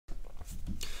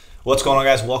What's going on,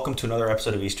 guys? Welcome to another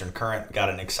episode of Eastern Current. Got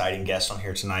an exciting guest on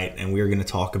here tonight, and we're going to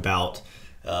talk about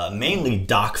mainly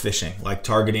dock fishing, like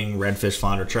targeting redfish,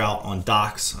 flounder, trout on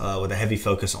docks with a heavy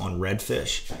focus on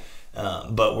redfish.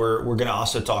 But we're going to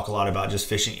also talk a lot about just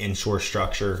fishing inshore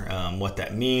structure, what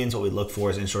that means, what we look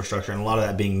for as inshore structure, and a lot of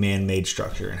that being man-made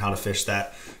structure and how to fish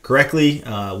that correctly,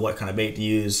 what kind of bait to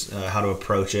use, how to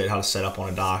approach it, how to set up on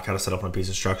a dock, how to set up on a piece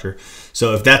of structure.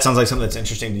 So if that sounds like something that's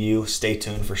interesting to you, stay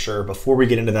tuned for sure. Before we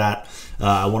get into that,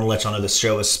 I want to let y'all know this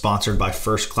show is sponsored by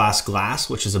First Class Glass,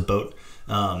 which is a boat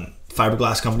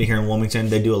fiberglass company here in Wilmington.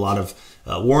 They do a lot of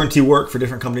warranty work for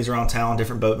different companies around town,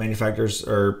 different boat manufacturers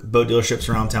or boat dealerships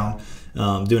around town.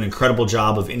 Do an incredible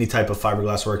job of any type of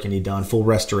fiberglass work you need done. Full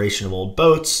restoration of old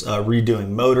boats, redoing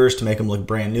motors to make them look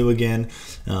brand new again,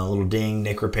 a little ding,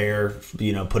 nick repair,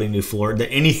 putting new floor.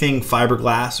 Anything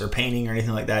fiberglass or painting or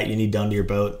anything like that you need done to your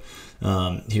boat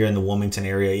here in the Wilmington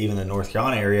area, even the North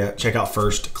Carolina area, check out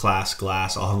First Class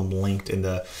Glass. I'll have them linked in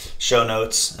the show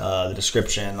notes, the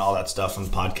description, all that stuff on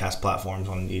the podcast platforms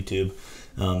on YouTube.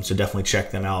 So definitely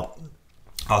check them out.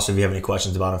 Also, if you have any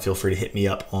questions about them, feel free to hit me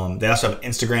up. They also have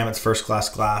Instagram. It's First Class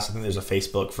Glass. I think there's a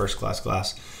Facebook, First Class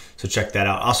Glass. So check that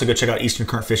out. Also, go check out Eastern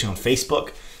Current Fishing on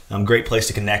Facebook. Great place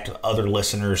to connect with other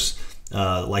listeners,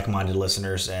 like-minded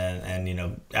listeners,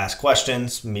 and ask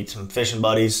questions, meet some fishing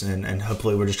buddies, and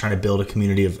hopefully we're just trying to build a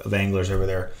community of anglers over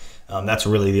there. That's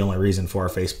really the only reason for our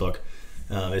Facebook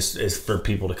is for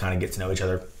people to kind of get to know each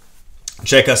other.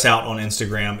 Check us out on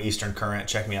Instagram, Eastern Current.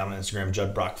 Check me out on Instagram,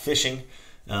 Judd Brock Fishing.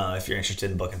 If you're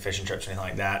interested in booking fishing trips or anything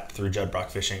like that through Judd Brock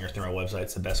Fishing or through our website,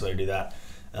 it's the best way to do that.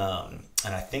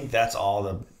 And I think that's all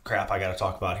the crap I got to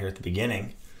talk about here at the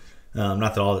beginning.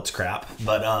 Not that all it's crap,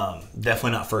 but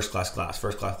definitely not First Class Glass.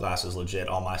 First Class Glass is legit.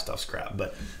 All my stuff's crap.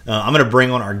 But I'm going to bring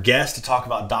on our guest to talk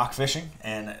about dock fishing,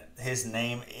 and his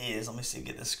name is, let me see,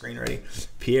 get this screen ready.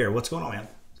 Pierre, what's going on, man?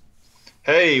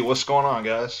 Hey, what's going on,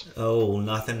 guys? Oh,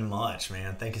 nothing much,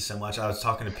 man. Thank you so much. I was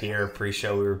talking to Pierre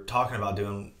pre-show. We were talking about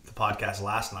doing the podcast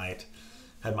last night.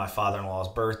 Had my father-in-law's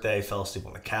birthday, fell asleep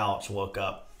on the couch, woke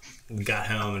up, got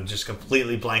home, and just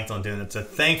completely blanked on doing it. So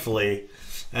thankfully,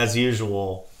 as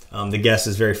usual, the guest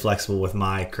is very flexible with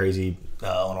my crazy,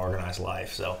 unorganized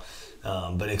life. So,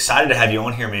 but excited to have you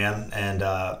on here, man. And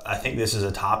I think this is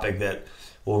a topic that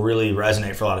will really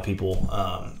resonate for a lot of people.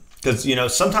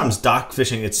 Because, sometimes dock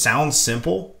fishing, it sounds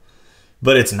simple,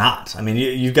 but it's not. I mean,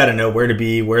 you've got to know where to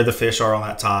be, where the fish are on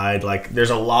that tide. Like,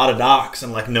 there's a lot of docks,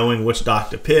 and, like, knowing which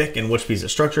dock to pick and which piece of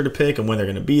structure to pick and when they're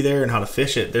going to be there and how to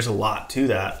fish it. There's a lot to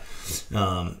that,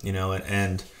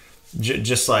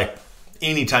 just like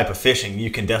any type of fishing, you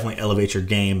can definitely elevate your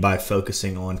game by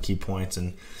focusing on key points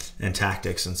and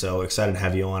tactics. And so excited to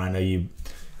have you on. I know you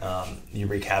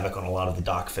wreak havoc on a lot of the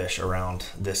dock fish around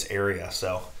this area,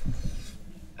 so...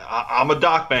 I'm a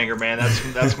dock banger, man.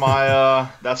 That's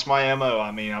my MO.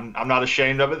 I mean, I'm not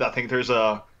ashamed of it. I think there's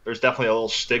definitely a little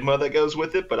stigma that goes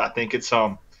with it, but I think it's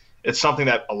something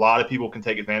that a lot of people can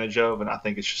take advantage of, and I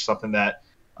think it's just something that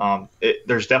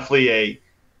there's definitely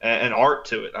an art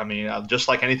to it. I mean, just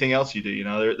like anything else you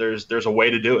do, there's a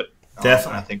way to do it.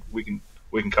 Definitely, and I think we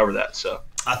can cover that. So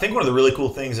I think one of the really cool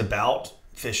things about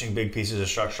fishing big pieces of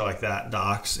structure like that,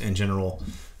 docks in general,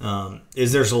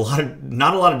 is there's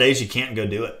not a lot of days you can't go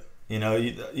do it.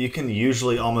 You can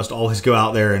usually almost always go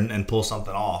out there and pull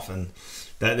something off, and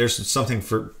that there's something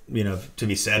for to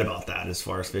be said about that as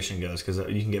far as fishing goes, because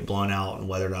you can get blown out and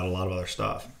weathered out a lot of other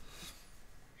stuff.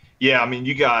 Yeah, I mean,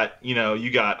 you got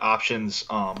options.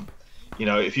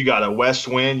 If you got a west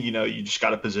wind, you just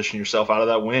got to position yourself out of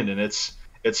that wind, and it's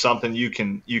something you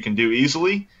can do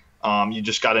easily. You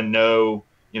just got to know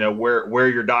where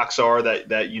your docks are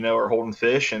that are holding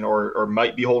fish or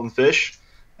might be holding fish.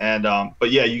 And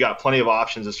but yeah, you got plenty of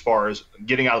options as far as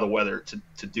getting out of the weather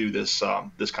to do this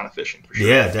kind of fishing for sure.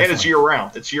 Yeah, definitely. And it's year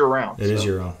round. It is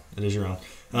year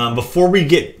round. Before we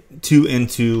get too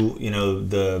into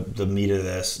the meat of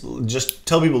this, just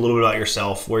tell people a little bit about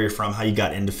yourself, where you're from, how you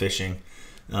got into fishing,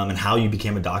 and how you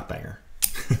became a dock banger.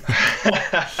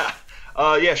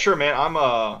 Yeah, sure, man. I'm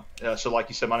so like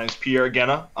you said, my name's Pierre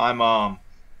Guéna.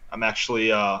 I'm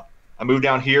actually I moved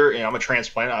down here, and I'm a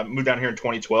transplant. I moved down here in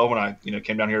 2012 when I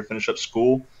came down here to finish up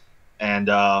school, and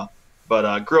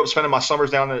but grew up spending my summers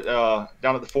down at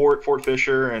the Fort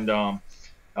Fisher, and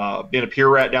being a pier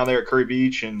rat down there at Curry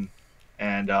Beach, and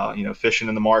fishing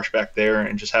in the marsh back there,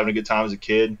 and just having a good time as a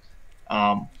kid.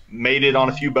 Made it on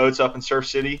a few boats up in Surf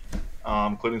City,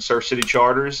 including Surf City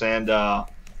Charters, and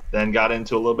then got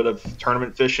into a little bit of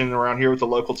tournament fishing around here with the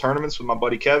local tournaments with my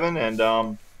buddy Kevin,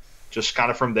 and just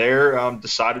kind of from there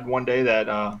decided one day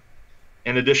that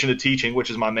in addition to teaching, which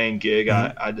is my main gig,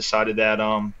 I decided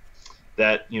that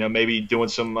that maybe doing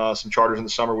some charters in the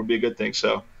summer would be a good thing.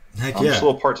 So Heck I'm yeah. just a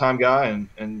little part-time guy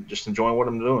and just enjoying what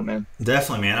I'm doing, man.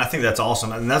 Definitely, man. I think that's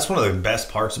awesome. And that's one of the best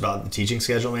parts about the teaching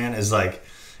schedule, man, is like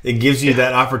it gives you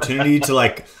that opportunity to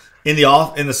like in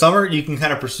the summer you can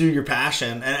kind of pursue your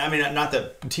passion. And I mean, not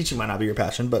that teaching might not be your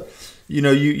passion, but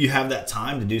you have that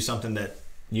time to do something that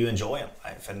you enjoy in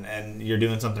life, and you're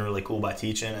doing something really cool by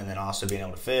teaching, and then also being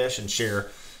able to fish and share,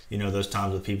 those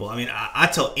times with people. I mean, I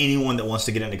tell anyone that wants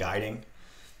to get into guiding,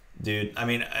 dude, I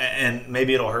mean, and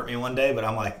maybe it'll hurt me one day, but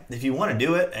I'm like, if you want to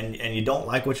do it and you don't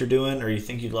like what you're doing or you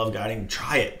think you love guiding,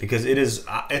 try it, because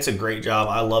it's a great job.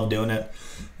 I love doing it.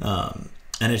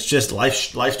 And it's just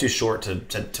life's too short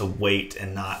to wait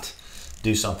and not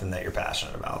do something that you're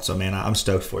passionate about. So, man, I'm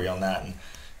stoked for you on that. And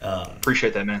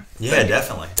appreciate that, man. Yeah,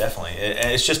 definitely.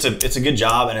 It's just it's a good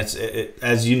job, and it's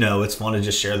as you know, it's fun to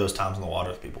just share those times in the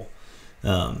water with people.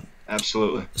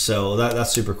 Absolutely. So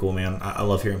that's super cool, man. I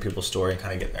love hearing people's story and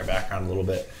kind of getting their background a little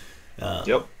bit.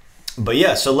 Yep. But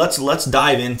yeah, so let's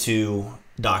dive into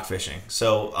dock fishing.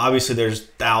 So obviously there's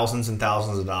thousands and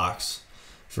thousands of docks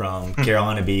from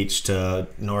Carolina Beach to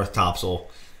North Topsail.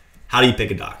 How do you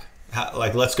pick a dock?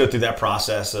 Let's go through that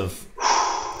process of.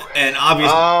 And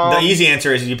obviously, the easy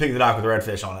answer is you pick the dock with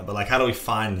redfish on it. But how do we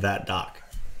find that dock?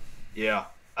 Yeah.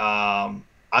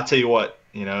 I tell you what.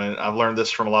 And I've learned this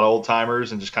from a lot of old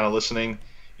timers and just kind of listening,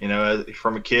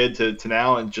 from a kid to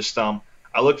now. And just, I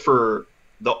look for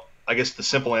I guess the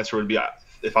simple answer would be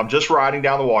if I'm just riding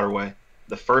down the waterway,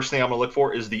 the first thing I'm going to look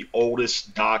for is the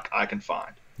oldest dock I can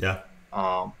find. Yeah.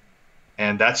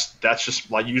 And that's just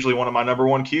usually one of my number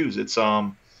one cues. It's, I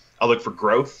look for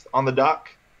growth on the dock.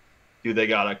 Do they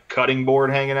got a cutting board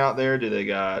hanging out there? Do they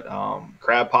got,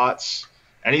 crab pots?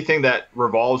 Anything that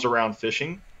revolves around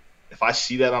fishing. If I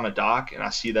see that on a dock and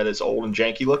I see that it's old and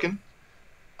janky looking,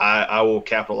 I will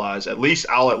capitalize.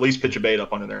 I'll at least pitch a bait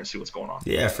up under there and see what's going on.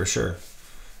 Yeah, for sure.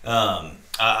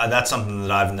 That's something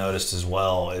that I've noticed as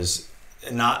well. Is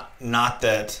not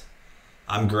that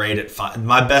I'm great at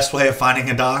my best way of finding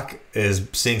a dock is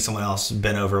seeing someone else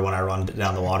bent over when I run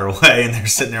down the waterway and they're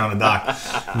sitting there on the dock.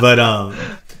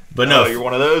 But no, you're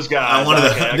one of those guys. I'm one of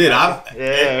those, dude.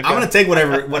 I'm gonna take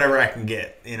whatever I can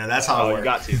get. That's how it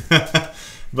works. You got to.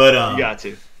 But you got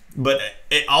to. But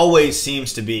it always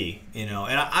seems to be, and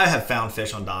I have found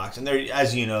fish on docks, and there,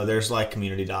 as you know, there's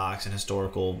community docks and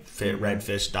historical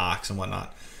redfish docks and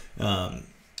whatnot.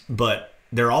 But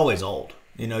they're always old.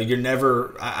 You're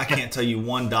never. I can't tell you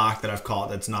one dock that I've caught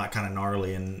that's not kind of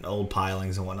gnarly and old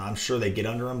pilings and whatnot. I'm sure they get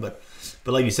under them, but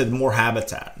like you said, more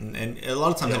habitat, and a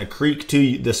lot of times in a creek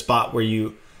too, the spot where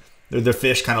the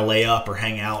fish kind of lay up or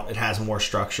hang out, it has more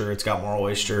structure. It's got more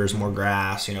oysters, more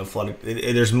grass, flooded.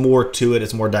 There's more to it.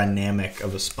 It's more dynamic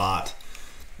of a spot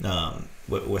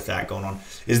with that going on.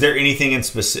 Is there anything in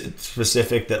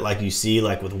specific that you see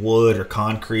with wood or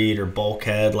concrete or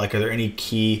bulkhead? Are there any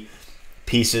key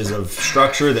pieces of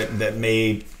structure that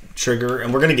may trigger?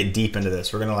 And we're going to get deep into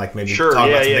this. We're going to maybe talk about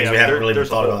some things we haven't really thought about.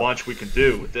 There's a whole bunch we can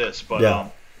do with this, but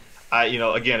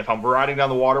again, if I'm riding down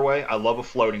the waterway, I love a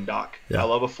floating dock. Yeah. I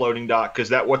love a floating dock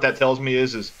because what that tells me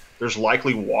is there's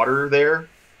likely water there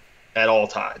at all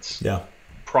tides. Yeah,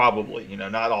 probably.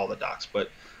 Not all the docks, but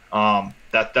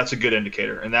that's a good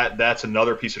indicator, and that's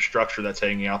another piece of structure that's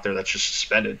hanging out there that's just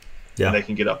suspended. Yeah, and they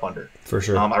can get up under. For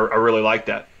sure. I really like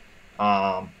that.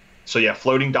 So yeah,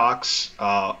 floating docks.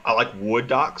 I like wood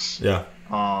docks. Yeah.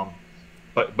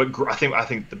 But I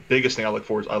think the biggest thing I look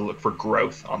for is I look for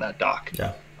growth on that dock.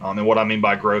 Yeah. And what I mean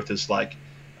by growth is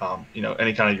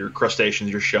any kind of your crustaceans,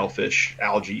 your shellfish,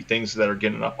 algae, things that are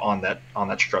getting up on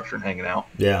that structure and hanging out.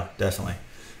 Yeah, definitely.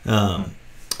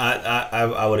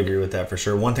 I would agree with that for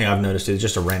sure. One thing I've noticed is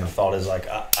just a random thought is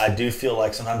I do feel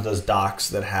like sometimes those docks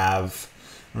that have,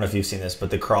 I don't know if you've seen this, but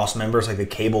the cross members, the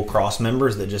cable cross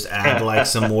members that just add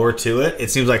some more to it. It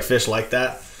seems like fish like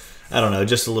that. I don't know,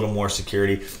 just a little more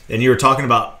security. And you were talking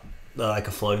about a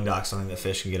floating dock, something that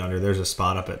fish can get under. There's a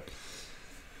spot up at,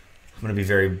 I'm going to be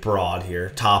very broad here,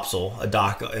 Topsail, a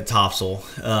dock at Topsail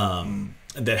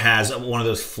that has one of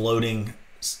those floating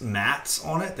mats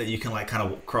on it that you can kind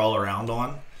of crawl around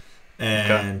on.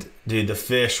 And dude, the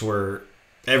fish were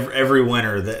every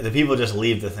winter. The people just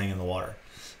leave the thing in the water.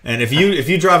 And if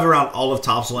you drive around all of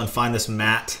Topsail and find this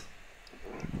mat,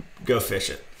 go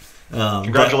fish it.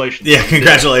 Congratulations!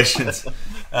 Congratulations.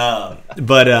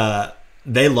 But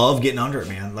they love getting under it,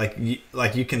 man.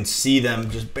 You can see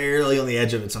them just barely on the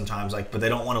edge of it sometimes. But they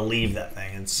don't want to leave that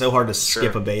thing. It's so hard to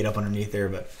skip a bait up underneath there.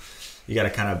 But you got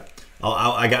to kind of.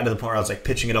 I got to the point where I was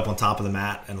pitching it up on top of the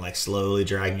mat and slowly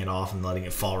dragging it off and letting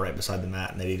it fall right beside the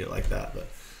mat, and they'd eat it like that. But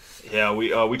Yeah,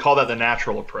 we call that the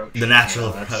natural approach. The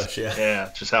natural approach, yeah.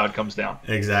 Yeah, just how it comes down.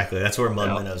 Exactly. That's where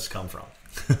mud minnows come from.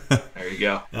 There you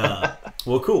go.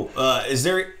 Well, cool. Is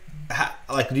there,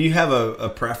 do you have a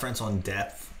preference on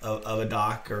depth of a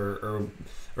dock or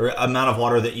amount of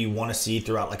water that you want to see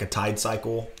throughout like a tide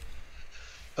cycle?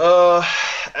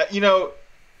 You know,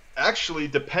 actually,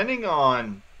 depending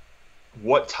on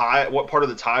what part of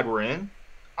the tide we're in,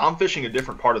 I'm fishing a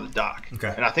different part of the dock.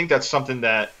 Okay. And I think that's something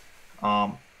that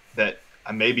that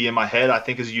I maybe in my head I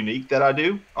think is unique that I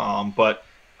do. But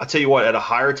I tell you what, at a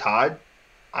higher tide,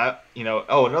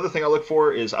 another thing I look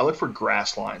for is I look for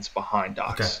grass lines behind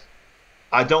docks. Okay.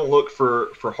 I don't look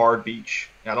for hard beach.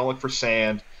 I don't look for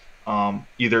sand.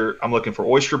 Either I'm looking for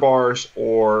oyster bars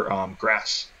or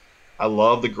grass. I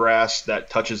love the grass that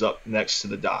touches up next to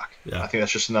the dock. Yeah. I think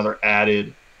that's just another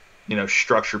added,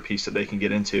 structure piece that they can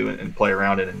get into and play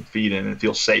around in and feed in and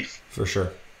feel safe. For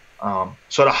sure.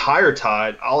 So at a higher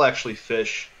tide, I'll actually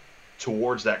fish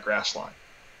towards that grass line.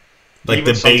 Like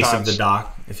even the base of the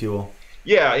dock, if you will.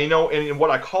 Yeah, and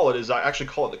what I call it is I actually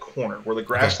call it the corner, where the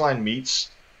grass line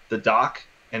meets the dock,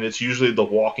 and it's usually the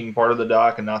walking part of the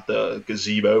dock and not the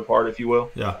gazebo part, if you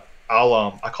will. Yeah.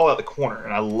 I call that the corner,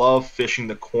 and I love fishing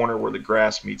the corner where the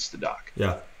grass meets the dock.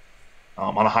 Yeah.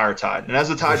 On a higher tide. And as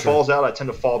the tide falls out, I tend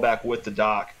to fall back with the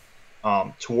dock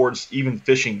towards even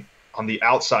fishing on the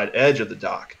outside edge of the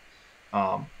dock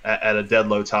at a dead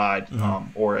low tide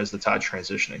or as the tide's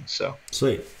transitioning. So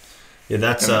sweet. Yeah,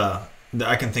 that's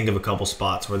I can think of a couple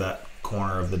spots where that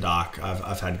corner of the dock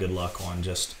I've had good luck on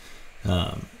just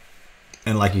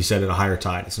and like you said, at a higher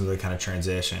tide, it's really kind of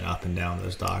transition up and down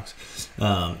those docks.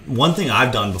 One thing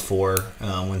I've done before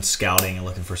when scouting and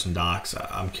looking for some docks,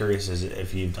 I'm curious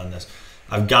if you've done this.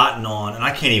 I've gotten on, and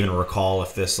I can't even recall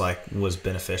if this was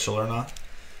beneficial or not.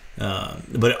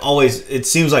 But it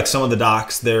seems like some of the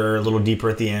docks, they're a little deeper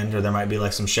at the end, or there might be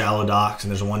like some shallow docks,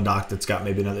 and there's one dock that's got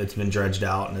maybe it's been dredged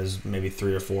out, and there's maybe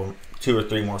 2 or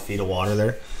 3 more feet of water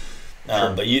there.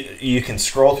 Sure. But you can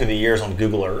scroll through the years on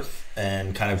Google Earth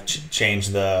and kind of change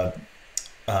the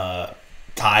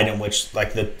tide in which,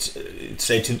 like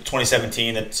say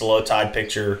 2017, it's a low tide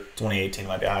picture. 2018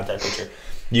 might be a high tide picture.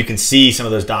 You can see some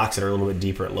of those docks that are a little bit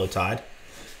deeper at low tide.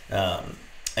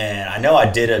 And I know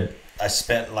I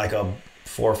spent like 4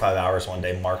 or 5 hours one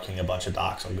day marking a bunch of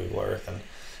docks on Google Earth, and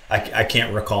I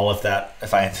can't recall if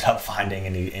I ended up finding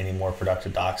any more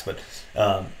productive docks. But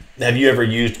have you ever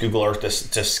used Google Earth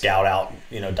to scout out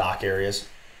dock areas?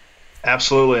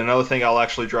 Absolutely. Another thing I'll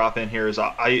actually drop in here is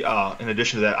I in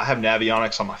addition to that, I have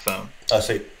Navionics on my phone. Oh,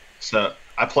 sweet. So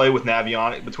I play with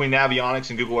Navionics. Between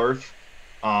Navionics and Google Earth,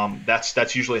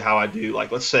 that's usually how I do.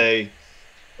 Like let's say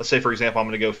for example, I'm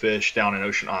going to go fish down in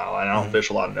Ocean Isle. I don't fish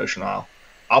a lot in Ocean Isle.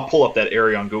 I'll pull up that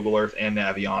area on Google Earth and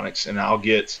Navionics, and I'll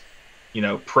get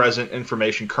present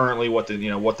information currently what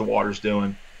the water's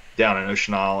doing down in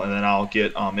Ocean Isle, and then I'll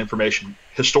get information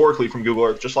historically from Google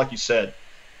Earth, just like you said.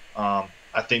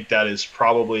 I think that is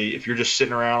probably, if you're just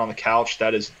sitting around on the couch,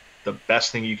 that is the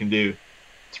best thing you can do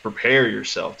to prepare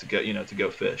yourself to go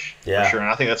fish. Yeah. For sure. And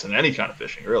I think that's in any kind of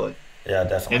fishing, really. Yeah,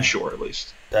 definitely. Inshore, at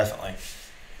least. Definitely.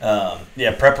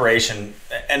 Preparation,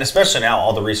 and especially now,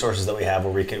 all the resources that we have,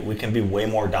 where we can be way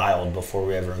more dialed before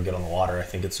we ever get on the water. I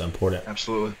think it's so important.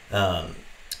 Absolutely.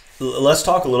 Let's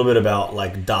talk a little bit about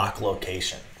like dock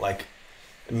location, like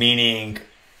meaning.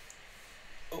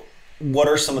 What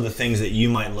are some of the things that you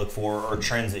might look for or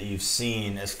trends that you've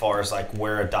seen as far as like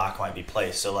where a dock might be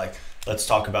placed? So like, let's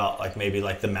talk about like maybe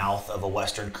like the mouth of a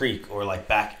Western creek, or like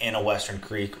back in a Western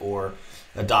creek, or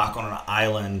a dock on an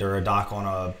island, or a dock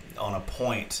on a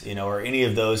point, or any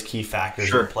of those key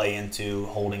factors that play into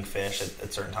holding fish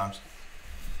at certain times.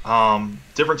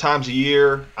 Different times of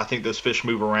year, I think those fish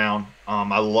move around.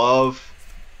 I love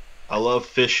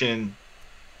fishing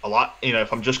a lot.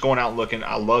 If I'm just going out and looking,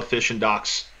 I love fishing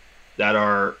docks that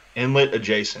are inlet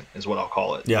adjacent, is what I'll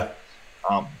call it. Yeah.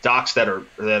 Docks that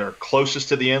are closest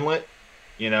to the inlet.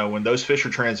 When those fish are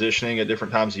transitioning at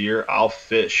different times of year, I'll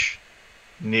fish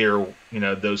near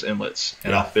those inlets,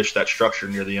 and I'll fish that structure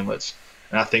near the inlets.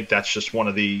 And I think that's just one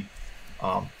of the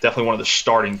definitely one of the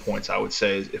starting points, I would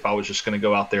say. If I was just going to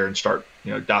go out there and start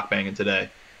dock banging today,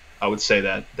 I would say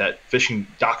that fishing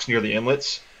docks near the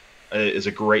inlets is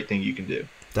a great thing you can do.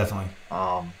 Definitely.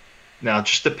 Now,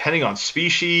 just depending on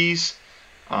species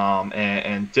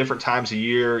and different times of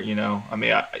year,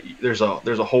 there's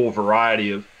a whole variety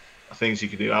of things you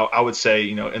can do. I would say,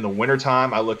 in the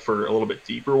wintertime, I look for a little bit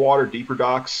deeper water, deeper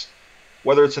docks,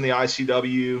 whether it's in the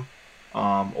ICW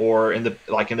or in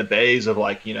the bays of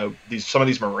some of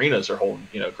these marinas are holding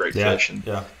great fish,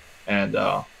 and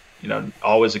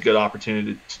always a good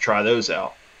opportunity to try those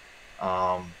out.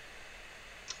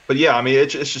 but yeah, I mean,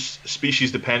 it's just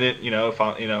species dependent. If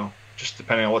I, just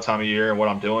depending on what time of year and what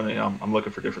I'm doing, I'm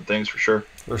looking for different things for sure.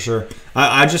 For sure.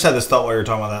 I just had this thought while you were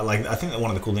talking about that. Like, I think that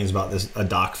one of the cool things about a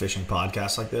dock fishing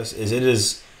podcast like this is it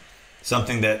is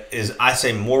something that is, I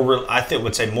think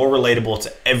would say more relatable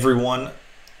to everyone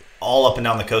all up and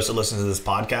down the coast that listens to this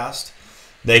podcast.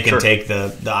 They can take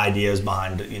the ideas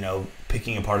behind,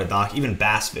 picking apart a dock, even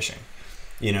bass fishing,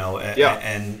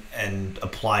 and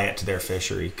apply it to their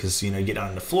fishery. Because, you get down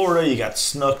into Florida, you got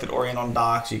snook that orient on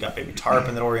docks, you got baby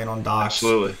tarpon that orient on docks.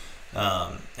 Absolutely.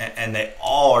 And they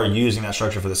all are using that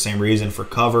structure for the same reason, for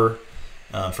cover,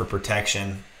 for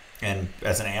protection, and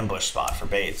as an ambush spot for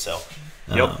bait. So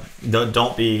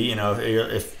don't be,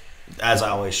 if as I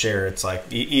always share, it's like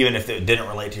even if it didn't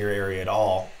relate to your area at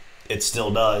all, it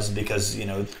still does, because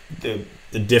the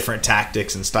different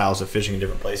tactics and styles of fishing in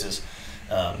different places,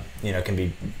 can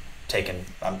be taken.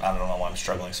 I don't know why I'm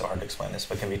struggling so hard to explain this,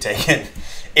 but can be taken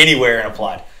anywhere and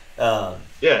applied.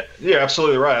 Yeah,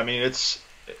 absolutely right. I mean, it's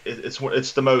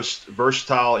the most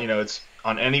versatile. It's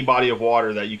on any body of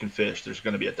water that you can fish. There's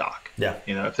going to be a dock. Yeah.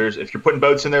 If you're putting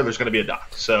boats in there's going to be a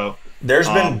dock. So there's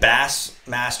been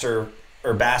Bassmaster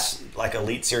or Bass like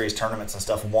Elite Series tournaments and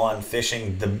stuff won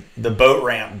fishing the boat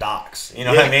ramp docks. You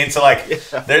know what I mean? So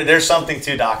there's something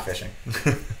to dock fishing.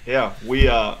 Yeah, we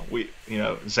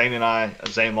Zane and I,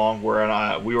 Zane Long,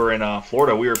 we were in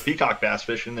Florida. We were peacock bass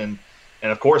fishing, and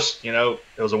of course, it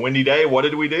was a windy day. What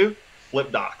did we do?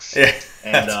 Flip docks. Yeah,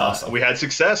 and awesome. We had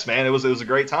success, man. It was a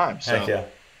great time. So, heck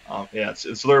yeah.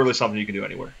 It's literally something you can do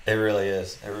anywhere. It really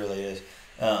is. It really is.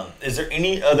 Is there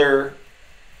any other?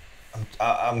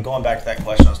 I'm going back to that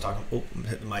question I was talking.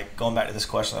 Hit the mic. Going back to this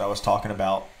question that I was talking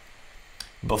about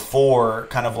before,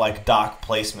 kind of like dock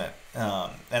placement.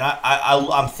 And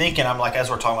I'm thinking, I'm like, as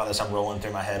we're talking about this, I'm rolling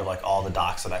through my head of like all the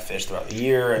docks that I fished throughout the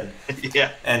year,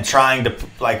 and trying to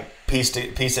like piece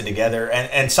it together.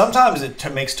 And sometimes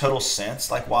it makes total sense.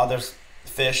 Like, wow, there's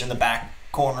fish in the back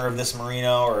corner of this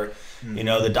marina, or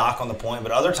the dock on the point.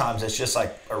 But other times it's just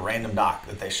like a random dock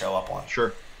that they show up on.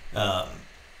 Sure.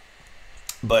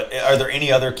 But are there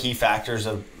any other key factors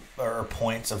or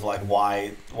points of like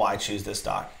why choose this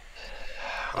dock?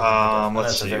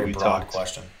 That's a very broad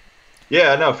question.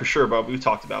 Yeah, no, for sure. But we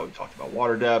talked about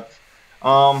water depth.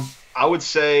 I would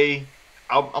say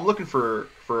I'm looking for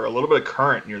a little bit of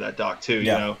current near that dock too.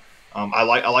 Yeah. I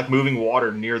like moving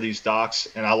water near these docks,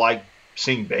 and I like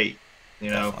seeing bait.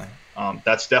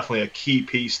 That's definitely a key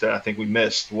piece that I think we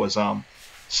missed was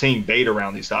seeing bait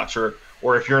around these docks, or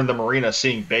if you're in the marina,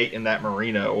 seeing bait in that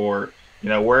marina, or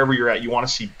wherever you're at, you want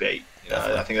to see bait.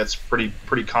 I think that's pretty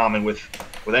common with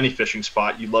any fishing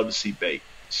spot. You'd love to see bait.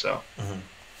 So,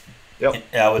 Yep.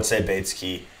 Yeah, I would say bait's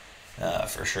key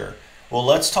for sure. Well,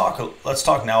 let's talk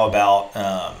now about.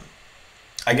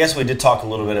 I guess we did talk a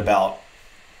little bit about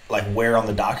like where on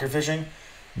the dock you're fishing,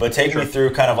 but take me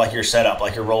through kind of like your setup.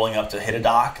 Like you're rolling up to hit a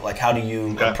dock. Like how do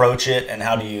you approach it, and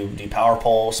how do you power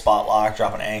pole, spot lock,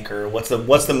 drop an anchor? What's the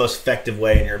most effective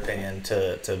way in your opinion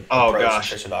to approach and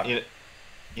fish a dock?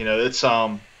 It's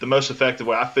the most effective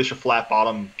way. I fish a flat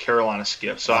bottom Carolina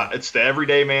skiff, so it's the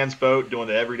everyday man's boat doing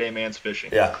the everyday man's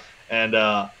fishing. Yeah, and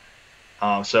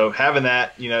so having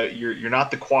that, you're not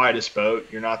the quietest boat,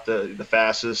 you're not the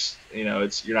fastest,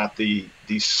 you're not the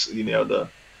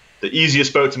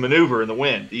easiest boat to maneuver in the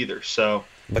wind either. So,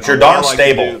 but you're darn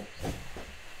stable.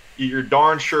 You're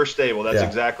darn sure stable. That's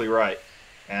exactly right.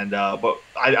 And but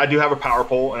I do have a power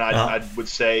pole, and I would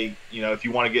say, if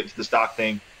you want to get into this dock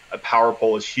thing, a power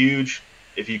pole is huge.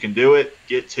 If you can do it,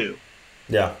 get two.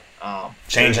 Yeah.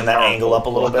 Changing that angle up a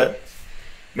little bit.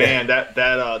 Man,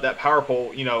 that power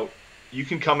pole, you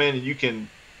can come in and you can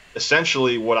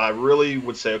essentially, what I really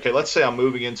would say, okay, let's say I'm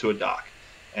moving into a dock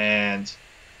and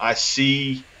I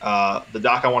see the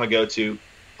dock I want to go to.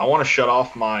 I want to shut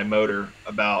off my motor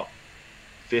about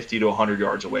 50 to 100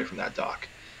 yards away from that dock.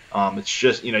 It's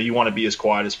just, you want to be as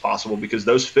quiet as possible because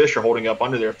those fish are holding up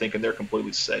under there thinking they're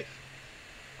completely safe.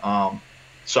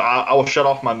 So I will shut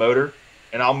off my motor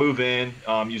and I'll move in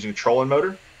using a trolling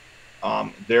motor.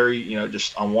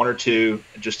 Just on one or two,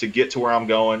 just to get to where I'm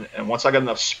going. And once I got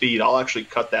enough speed, I'll actually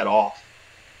cut that off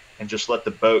and just let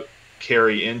the boat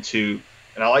carry into.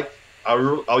 And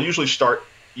I'll usually start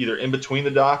either in between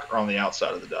the dock or on the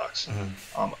outside of the docks.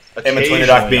 Mm-hmm. In between the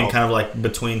dock being kind of like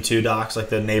between two docks, like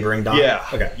the neighboring dock? Yeah.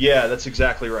 Okay. Yeah, that's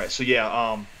exactly right. So,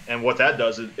 and what that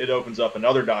does is it opens up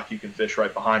another dock you can fish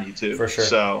right behind you, too. For sure.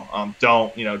 So,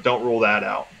 don't rule that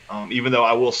out. Even though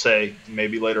I will say,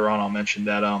 maybe later on I'll mention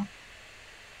that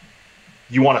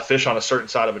you want to fish on a certain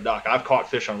side of a dock. I've caught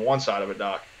fish on one side of a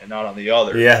dock and not on the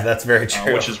other. Yeah, that's very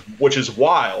true. Which is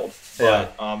wild,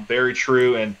 but very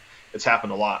true. And it's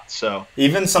happened a lot. So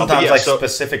even sometimes yeah, like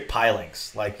specific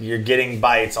pilings, like you're getting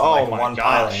bites on like one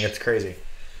piling. It's crazy.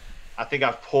 I think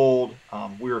I've pulled.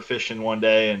 We were fishing one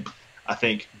day, and I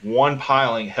think one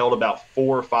piling held about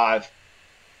 4 or 5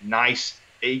 nice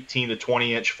 18 to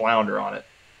 20-inch flounder on it,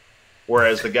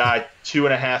 whereas the guy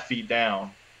 2.5 feet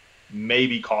down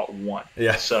maybe caught one.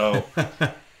 Yeah. So,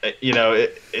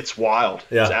 it's wild.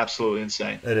 Yeah. It's absolutely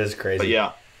insane. It is crazy. But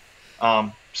yeah.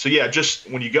 So yeah, just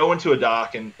when you go into a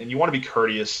dock and you want to be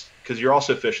courteous because you're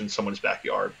also fishing someone's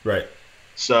backyard. Right.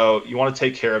 So you want to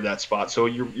take care of that spot. So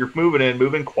you're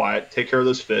moving quiet, take care of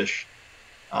those fish,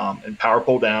 and power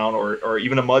pull down or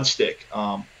even a mud stick.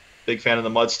 Big fan of the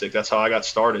mud stick. That's how I got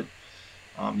started.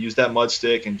 Use that mud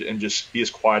stick and just be as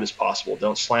quiet as possible.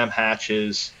 Don't slam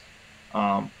hatches.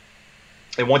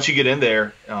 And once you get in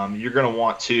there, you're going to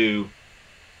want to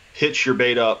pitch your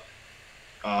bait up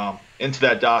into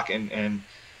that dock and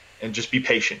just be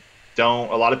patient. A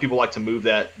lot of people like to move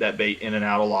that bait in and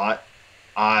out a lot.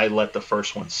 I let the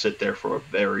first one sit there for a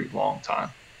very long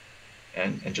time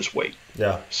and just wait.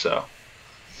 Yeah. So.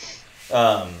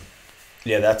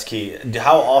 Yeah, that's key.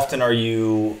 How often are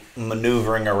you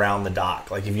maneuvering around the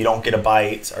dock? Like if you don't get a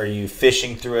bite, are you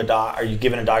fishing through a dock? Are you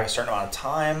giving a dock a certain amount of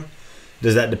time?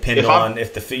 Does that depend on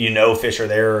if fish are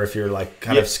there or if you're like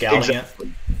kind of scouting it?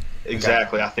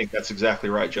 Exactly. Okay. I think that's exactly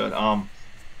right, Judd.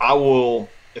 I will,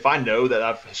 if I know that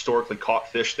I've historically caught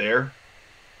fish there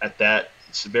at that,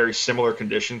 it's a very similar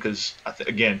condition because,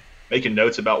 again, making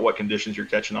notes about what conditions you're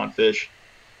catching on fish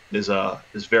is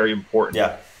very important.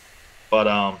 Yeah.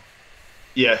 But,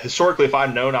 yeah, historically, if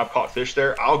I've known I've caught fish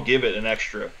there, I'll give it an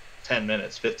extra 10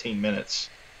 minutes, 15 minutes.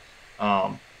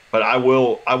 But I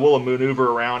will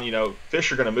maneuver around.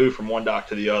 Fish are going to move from one dock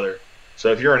to the other.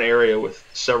 So if you're in an area with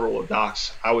several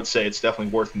docks, I would say it's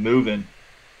definitely worth moving.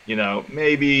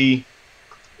 Maybe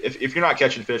if you're not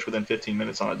catching fish within 15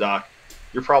 minutes on a dock,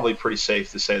 you're probably pretty safe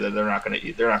to say that they're not going to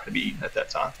eat. They're not going to be eaten at that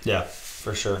time. Yeah,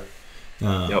 for sure.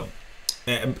 Yep.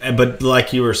 But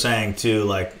like you were saying too,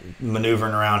 like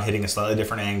maneuvering around, hitting a slightly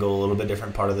different angle, a little bit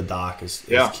different part of the dock is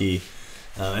key.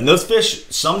 And those fish,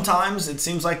 sometimes it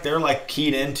seems like they're like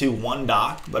keyed into one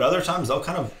dock, but other times they'll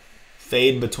kind of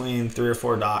fade between 3 or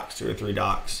 4 docks, 2 or 3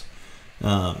 docks.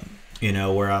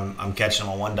 Where I'm catching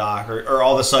them on one dock, or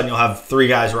all of a sudden you'll have 3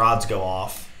 guys' rods go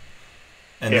off,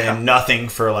 and then nothing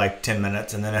for like 10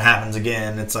 minutes, and then it happens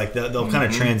again. It's like they'll kind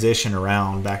of transition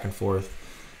around back and forth.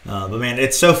 But man,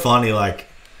 it's so funny, like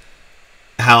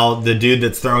how the dude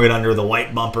that's throwing it under the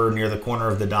white bumper near the corner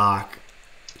of the dock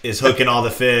is hooking all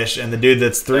the fish, and the dude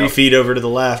that's 3 feet over to the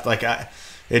left,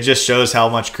 it just shows how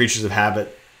much creatures of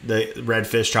habit the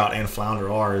redfish, trout, and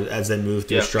flounder are as they move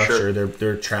through structure. Sure.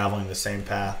 They're traveling the same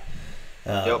path.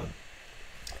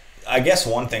 I guess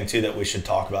one thing too that we should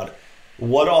talk about: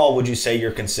 what all would you say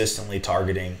you're consistently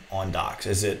targeting on docks?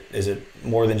 Is it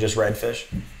more than just redfish?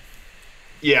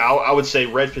 Yeah, I would say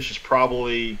redfish is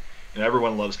probably.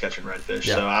 Everyone loves catching redfish,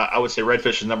 so I would say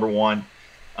redfish is number 1.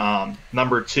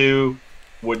 Number 2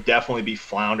 would definitely be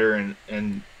flounder,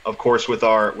 and of course with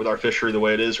our fishery the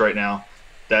way it is right now,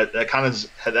 that's kind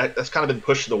of been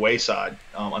pushed to the wayside,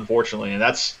 unfortunately, and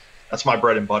that's my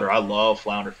bread and butter. I love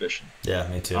flounder fishing. Yeah,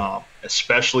 me too.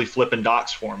 Especially flipping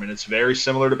docks for them, and it's very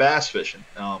similar to bass fishing.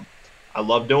 I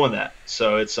love doing that,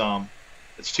 so it's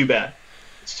too bad.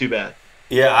 It's too bad.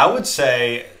 Yeah, I would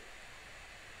say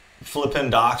flipping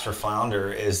docks for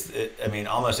flounder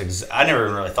almost. I never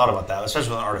even really thought about that,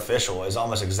 especially with artificial. Is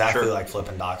almost exactly like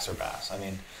flipping docks or bass.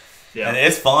 And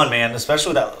it's fun, man.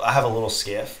 Especially that I have a little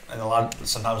skiff, and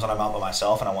sometimes when I'm out by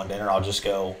myself and I want dinner, I'll just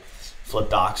go flip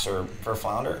docks for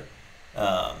flounder,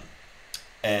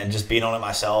 and just beat on it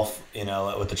myself.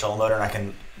 With the trolling motor, and I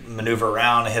can maneuver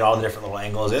around and hit all the different little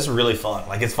angles. It's really fun.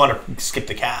 Like it's fun to skip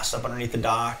the cast up underneath the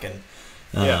dock and.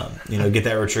 Get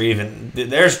that retrieve, and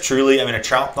there's truly, a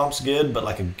trout thump's good, but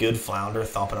like a good flounder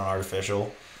thumping on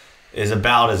artificial is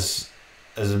about as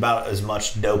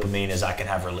much dopamine as I can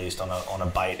have released on a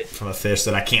bite from a fish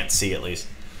that I can't see at least.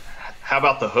 How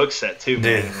about the hook set too,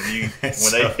 man?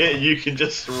 When they hit, you can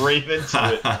just ream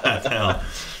into it.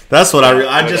 That's what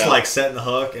I just like setting the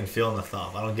hook and feeling the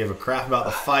thump. I don't give a crap about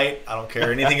the fight. I don't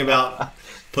care anything about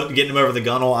getting them over the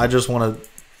gunnel. I just want to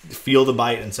feel the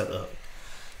bite and set the hook.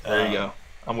 There you go.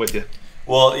 I'm with you.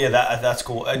 Well, yeah, that's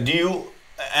cool. Do you?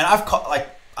 And I've caught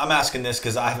I'm asking this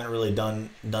because I haven't really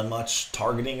done much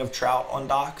targeting of trout on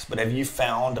docks. But have you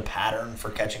found a pattern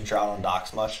for catching trout on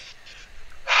docks much?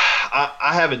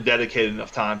 I haven't dedicated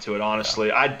enough time to it, honestly.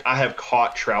 Yeah. I have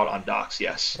caught trout on docks,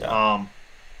 yes. Yeah.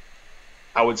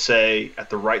 I would say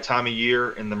at the right time of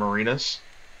year in the marinas.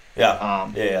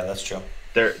 Yeah. Yeah, that's true.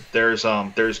 There's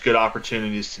good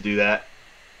opportunities to do that.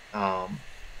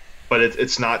 but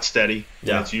it's not steady.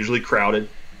 Yeah. And it's usually crowded.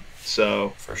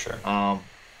 So For sure. I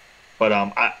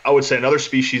would say another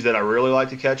species that I really like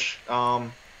to catch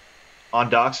on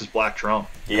docks is black drum.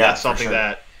 And Yeah, that's something for sure.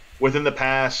 that within the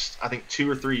past, I think 2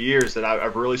 or 3 years that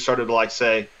I've really started to like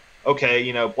say,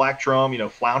 okay, black drum,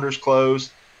 flounder's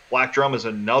closed. Black drum is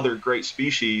another great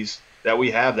species that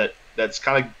we have that's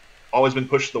kind of always been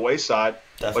pushed to the wayside,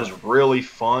 Definitely. but it's really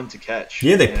fun to catch.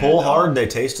 Yeah, they pull And, hard, they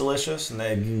taste delicious, and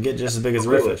they can get just as big as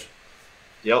Absolutely. redfish.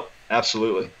 Yep,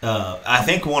 absolutely. I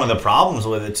think one of the problems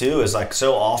with it too is like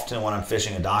so often when I'm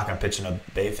fishing a dock, I'm pitching a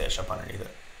bait fish up underneath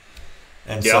it,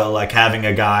 and Yeah. so like having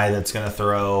a guy that's going to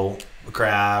throw a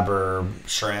crab or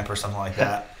shrimp or something like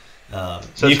that,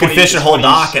 So you it's can funny- fish a it's whole funny you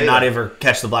dock say and not that. ever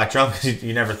catch the black drum because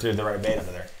you never threw the right bait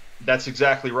under there. That's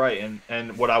exactly right.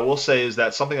 And what I will say is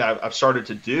that something that I've started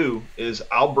to do is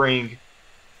I'll bring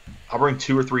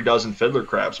 2 or 3 dozen fiddler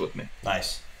crabs with me.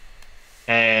 Nice.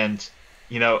 And,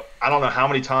 I don't know how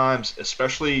many times,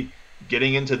 especially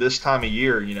getting into this time of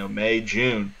year, May,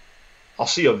 June, I'll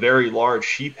see a very large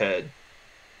sheephead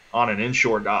on an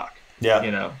inshore dock,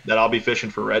 Yeah. that I'll be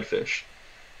fishing for redfish.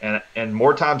 And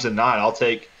more times than not, I'll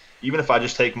take, even if I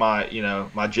just take my,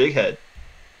 my jig head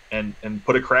and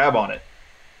put a crab on it,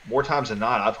 more times than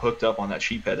not, I've hooked up on that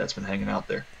sheephead that's been hanging out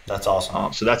there. That's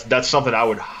awesome. So that's something I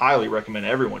would highly recommend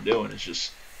everyone doing is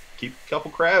just keep a couple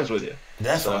crabs with you.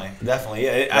 Definitely.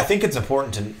 Yeah, I think it's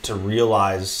important to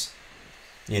realize,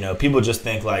 people just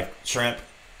think like shrimp,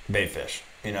 bait fish,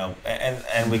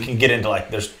 and we can get into like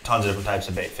there's tons of different types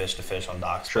of bait fish to fish on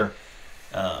docks. Sure.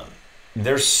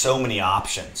 There's so many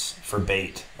options for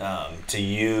bait to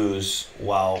use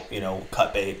while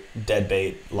cut bait, dead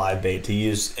bait, live bait to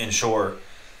use inshore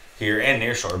here and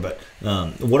near shore. But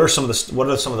what are some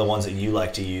of the ones that you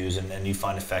like to use and you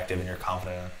find effective and you're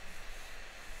confident in?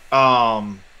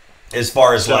 As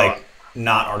far as like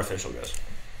not artificial goes.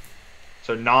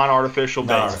 So non-artificial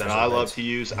baits that Non-artificial I love baits. to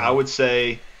use, I would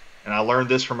say, and I learned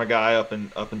this from a guy up in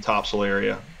Topsail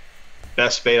area.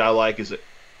 Best bait I like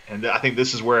and I think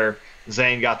this is where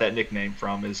Zane got that nickname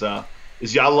from is I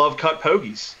love cut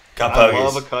pogies. Cut I pogies.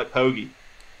 love a cut pogie.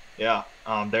 Yeah.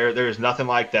 There is nothing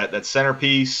like that. That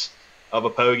centerpiece of a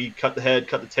pogie, cut the head,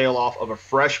 cut the tail off of a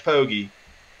fresh pogie,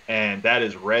 and that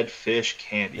is redfish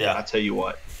candy. Yeah. I tell you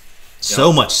what.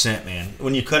 So much scent, man.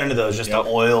 When you cut into those, just Yep. the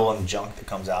oil and junk that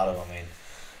comes out of them. I mean,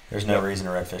 there's no reason a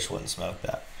redfish wouldn't smoke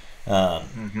that.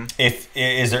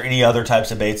 Is there any other types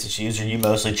of baits that you use? Or are you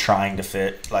mostly trying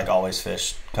to always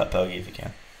fish cut pogie if you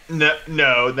can?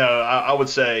 No. I would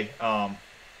say,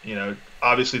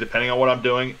 obviously depending on what I'm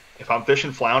doing, if I'm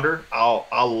fishing flounder, I'll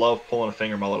love pulling a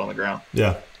finger mullet on the ground.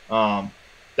 Yeah.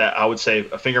 That I would say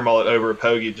a finger mullet over a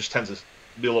pogie just tends to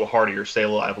be a little hardier, stay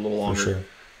alive a little longer. For sure.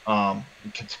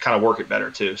 To kind of work it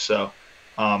better too. So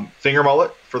finger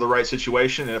mullet for the right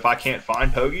situation, and if I can't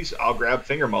find pogies, I'll grab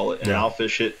finger mullet and I'll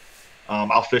fish it.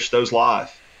 I'll fish those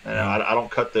live, and I don't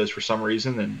cut those for some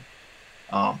reason,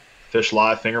 and fish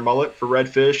live finger mullet for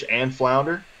redfish and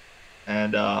flounder,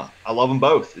 and I love them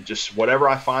both. It just whatever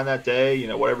I find that day,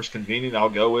 whatever's convenient, I'll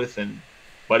go with.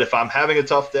 But if I'm having a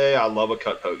tough day, I love a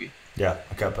cut pogie. Yeah,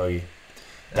 a cut pogie.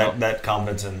 That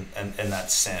confidence in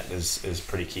that scent is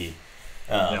pretty key.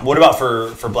 What about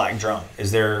for black drum?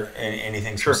 Is there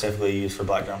anything specifically used for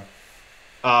black drum?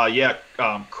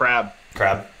 Crab.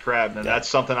 Crab. Now that's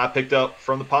something I picked up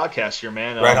from the podcast here,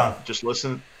 man. Right on. Just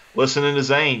listening to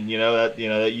Zane, that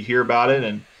you hear about it,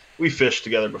 and we fished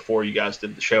together before you guys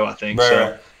did the show, I think.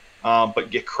 Right. But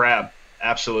get crab.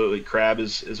 Absolutely, crab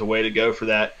is a way to go for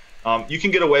that. You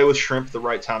can get away with shrimp the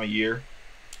right time of year,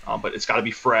 but it's got to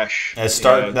be fresh.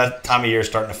 That time of year is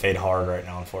starting to fade hard right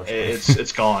now, unfortunately.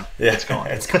 It's gone. Yeah, It's gone.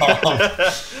 It's gone.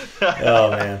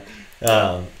 Oh man,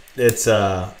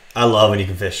 I love when you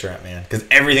can fish shrimp, man, because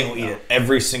everything will eat it.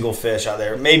 Every single fish out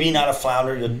there. Maybe not a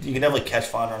flounder. You can definitely catch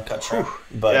flounder and cut shrimp,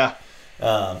 but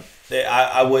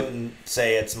I wouldn't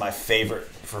say it's my favorite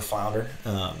for flounder.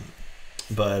 I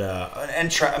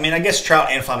guess trout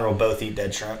and flounder will both eat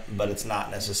dead shrimp, but it's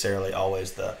not necessarily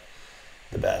always the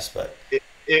best. But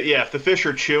if the fish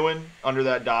are chewing under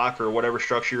that dock or whatever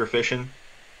structure you're fishing,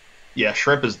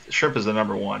 shrimp is the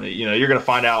number one. You're going to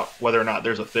find out whether or not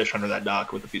there's a fish under that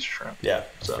dock with a piece of shrimp. Yeah,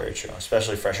 that's very true,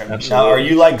 especially fresh shrimp. Absolutely. Now, are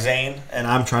you like Zane, and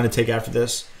I'm trying to take after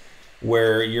this,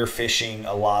 where you're fishing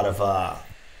a lot of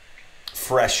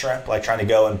fresh shrimp, like trying to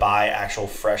go and buy actual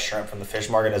fresh shrimp from the fish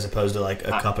market as opposed to like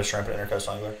a cup of shrimp at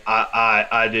Intercoastal Angler?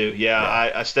 I do,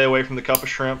 yeah. I stay away from the cup of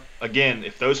shrimp. Again,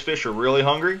 if those fish are really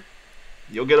hungry,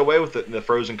 you'll get away with it in the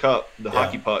frozen cup, the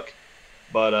hockey puck.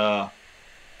 But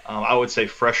I would say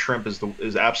fresh shrimp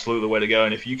is absolutely the way to go.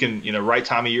 And if you can, right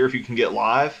time of year, if you can get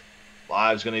live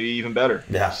live's going to be even better.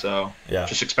 Yeah. So Yeah.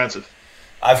 just expensive.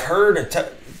 I've heard.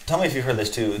 Tell me if you've heard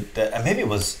this too. That maybe it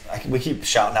was. We keep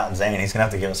shouting out Zane. He's gonna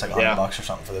have to give us like $100 or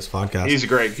something for this podcast. He's a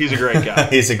great guy.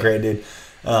 He's a great dude.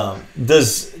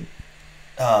 What's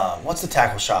the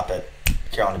tackle shop at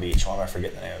Carolina Beach? Why am I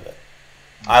forgetting the name of it?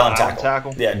 Island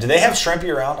Tackle. Yeah. Do they have shrimp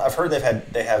year round? I've heard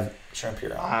they have shrimp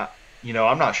year round.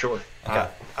 I'm not sure. Okay.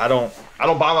 I don't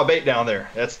buy my bait down there.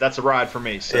 That's a ride for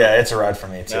me. So. Yeah, it's a ride for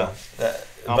me too. Yeah.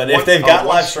 But if they've got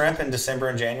live shrimp in December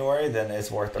and January, then it's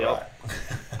worth the ride.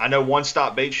 I know One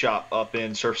Stop Bait Shop up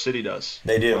in Surf City does.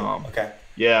 They do. Okay.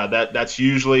 Yeah, that's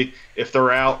usually, if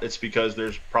they're out, it's because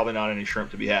there's probably not any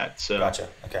shrimp to be had. So gotcha.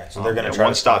 Okay, so they're going to try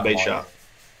One Stop Bait Shop.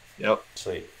 Yep.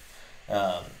 Sweet.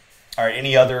 All right.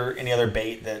 Any other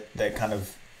bait that kind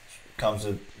of comes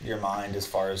to your mind as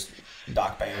far as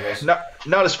dock bait goes?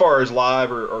 Not as far as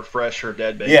live or fresh or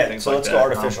dead bait. Yeah. Things So like let's that. go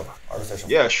artificial. Artificial.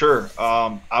 Yeah, sure.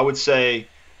 I would say,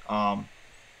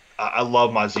 I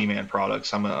love my Z-Man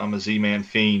products. I'm a Z-Man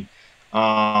fiend.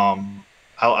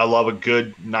 I love a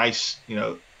good, nice,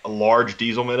 a large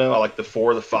diesel minnow. I like the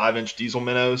 4 to 5 inch diesel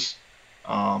minnows.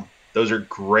 Those are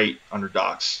great under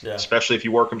docks, especially if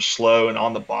you work them slow and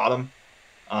on the bottom.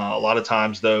 A lot of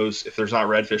times those, if there's not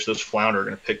redfish, those flounder are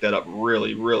going to pick that up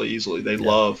really, really easily. They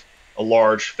love a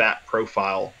large, fat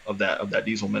profile of that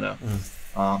diesel minnow.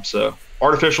 So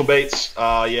artificial baits,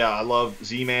 I love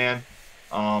Z-Man.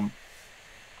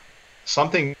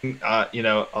 Something,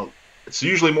 it's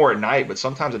usually more at night, but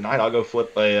sometimes at night I'll go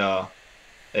flip a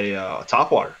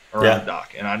topwater around the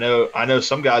dock. And I know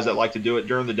some guys that like to do it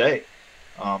during the day.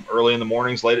 Early in the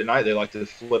mornings, late at night, they like to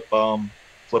flip a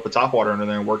topwater under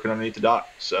there and work it underneath the dock.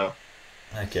 So,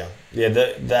 heck yeah. Yeah,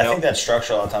 I think that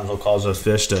structure a lot of times will cause those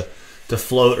fish to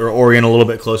float or orient a little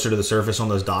bit closer to the surface on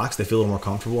those docks. They feel a little more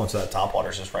comfortable, and so that topwater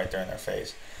is just right there in their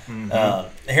face.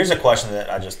 Here's a question that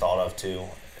I just thought of too,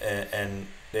 and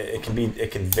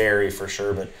it can vary for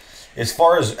sure, but as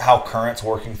far as how current's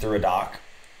working through a dock,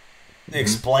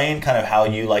 explain kind of how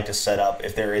you like to set up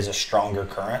if there is a stronger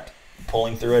current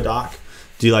pulling through a dock.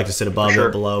 Do you like to sit above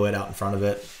it, below it, out in front of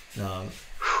it?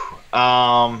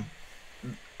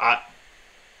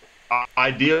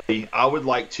 Ideally, I would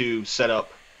like to set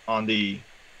up on the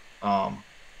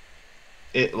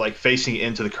like facing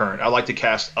into the current. I like to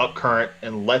cast up current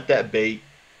and let that bait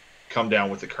come down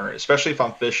with the current, especially if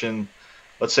I'm fishing.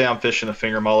 Let's say I'm fishing a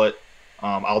finger mullet.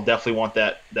 I'll definitely want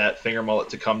that finger mullet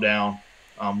to come down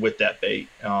with that bait.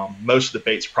 Most of the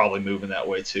bait's probably moving that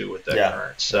way too with that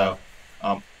current. So,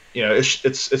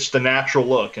 it's the natural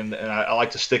look, and I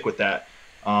like to stick with that.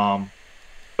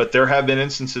 But there have been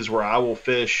instances where I will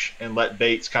fish and let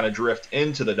baits kind of drift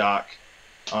into the dock.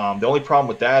 The only problem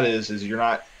with that is you're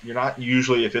not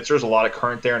usually, if there's a lot of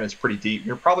current there and it's pretty deep,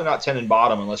 you're probably not tending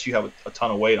bottom unless you have a ton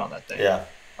of weight on that thing. Yeah.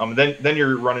 Then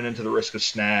you're running into the risk of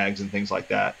snags and things like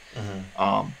that.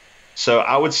 So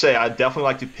I would say I definitely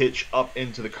like to pitch up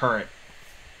into the current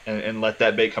and let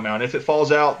that bait come out. And if it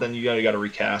falls out, then you got to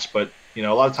recast. But a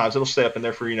lot of times it'll stay up in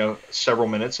there for several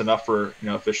minutes, enough for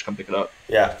a fish to come pick it up.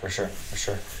 Yeah, for sure.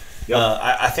 Yep.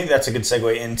 I think that's a good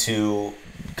segue into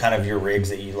kind of your rigs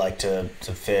that you like to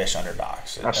fish under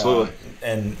docks. Absolutely.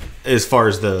 And as far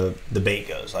as the bait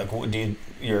goes, like, are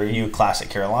you a classic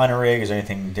Carolina rig? Is there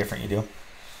anything different you do?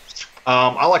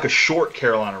 I like a short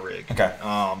Carolina rig. Okay.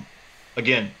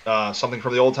 Again, something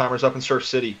from the old timers up in Surf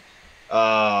City.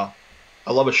 I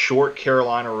love a short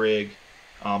Carolina rig,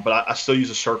 but I still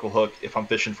use a circle hook if I'm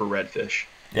fishing for redfish.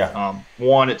 Yeah.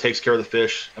 One, it takes care of the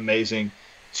fish, amazing.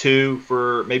 Two,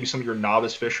 for maybe some of your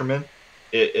novice fishermen,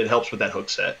 it helps with that hook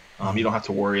set. You don't have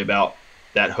to worry about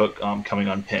that hook coming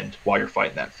unpinned while you're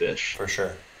fighting that fish. For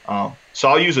sure. So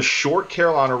I'll use a short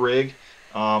Carolina rig.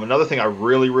 Another thing I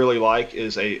really, really like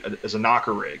is a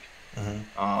knocker rig.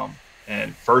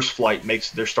 And First Flight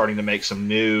they're starting to make some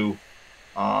new.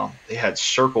 They had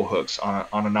circle hooks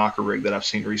on a knocker rig that I've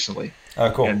seen recently. Oh,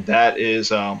 cool. And that is,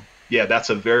 that's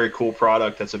a very cool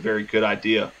product. That's a very good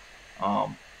idea.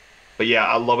 But yeah,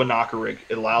 I love a knocker rig.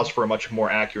 It allows for a much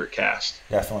more accurate cast.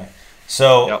 Definitely.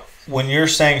 So when you're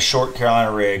saying short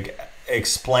Carolina rig,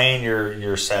 explain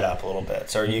your setup a little bit.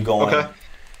 So are you going? Okay.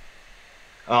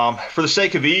 For the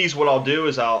sake of ease, what I'll do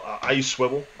is I use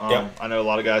swivel. I know a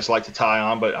lot of guys like to tie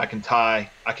on, but I can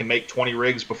make 20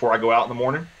 rigs before I go out in the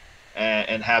morning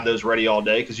and have those ready all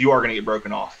day, because you are going to get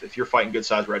broken off. If you're fighting good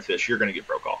sized redfish, you're going to get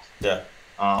broke off. Yeah.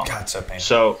 God, so painful.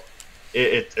 So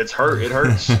it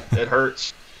hurts. It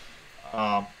hurts.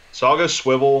 So I'll go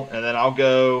swivel, and then I'll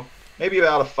go maybe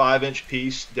about a 5-inch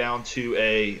piece down to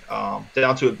a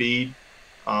bead,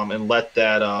 and let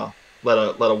a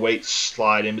weight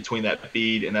slide in between that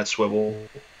bead and that swivel.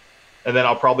 and then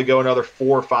I'll probably go another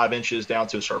 4 or 5 inches down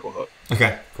to a circle hook.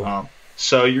 Okay, cool.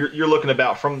 So you're looking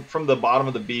about from the bottom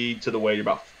of the bead to the weight, you're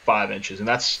about 5 inches, and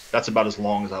that's about as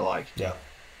long as I like. Yeah.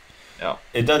 Yeah.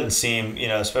 It doesn't seem,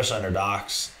 especially under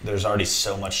docks, there's already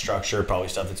so much structure, probably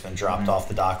stuff that's been dropped off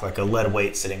the dock. Like a lead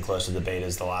weight sitting close to the bait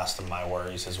is the last of my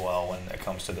worries as well when it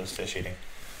comes to those fish eating.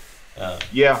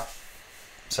 Yeah.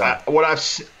 So I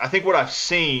think what I've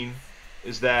seen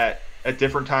is that at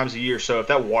different times of year, so if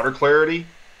that water clarity,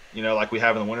 like we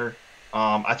have in the winter,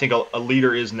 I think a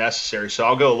leader is necessary. So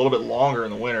I'll go a little bit longer in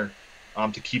the winter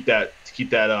to keep that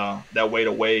weight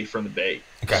away from the bait.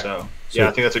 Okay. So yeah,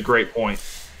 I think that's a great point.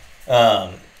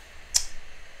 What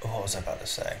was I about to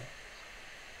say?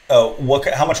 Oh,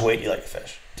 how much weight do you like to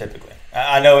fish typically?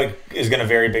 I know it is going to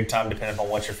vary big time depending on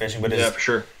what you're fishing, but for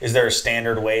sure. Is there a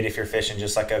standard weight if you're fishing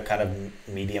just like a kind of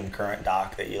medium current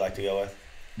dock that you like to go with?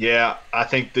 Yeah, I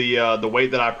think the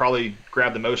weight that I probably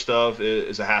grab the most of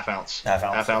is a half ounce.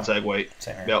 Half ounce egg weight.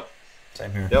 Same here. Yep.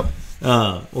 Same here. Yep.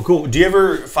 Well, cool. Do you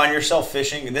ever find yourself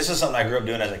fishing? This is something I grew up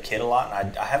doing as a kid a lot,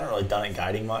 and I haven't really done it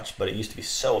guiding much, but it used to be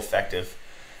so effective.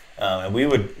 And we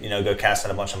would, go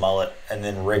casting a bunch of mullet and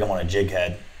then rig them on a jig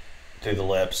head through the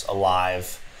lips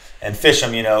alive and fish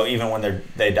them, even when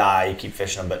they die, you keep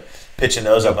fishing them, but pitching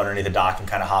those up underneath the dock and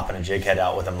kind of hopping a jig head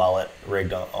out with a mullet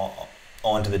rigged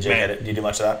onto the jig head. Do you do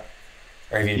much of that?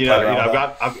 Or have you played around with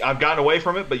that? I've gotten away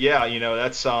from it, but yeah,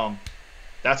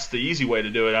 that's the easy way to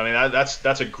do it. I mean,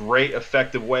 that's a great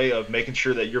effective way of making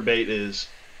sure that your bait is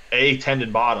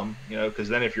tendon bottom, because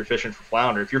then if you're fishing for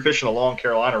flounder, if you're fishing a long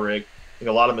Carolina rig, I think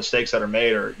a lot of mistakes that are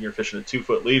made are you're fishing a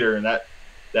 2-foot leader and that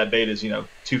bait is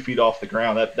 2 feet off the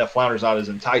ground. That flounder's not as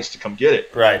enticed to come get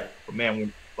it. Right. But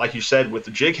man, like you said, with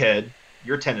the jig head,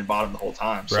 you're tendon bottom the whole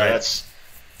time. So right. That's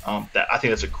I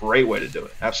think that's a great way to do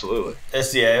it. Absolutely.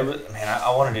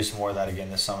 I want to do some more of that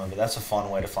again this summer, but that's a fun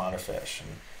way to flounder fish.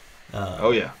 And, oh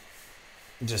yeah.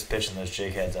 Just pitching those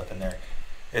jig heads up in there.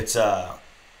 It's a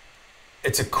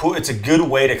good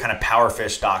way to kind of power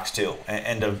fish docks too,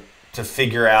 and to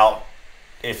figure out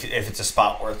if it's a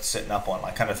spot worth sitting up on,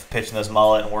 like kind of pitching those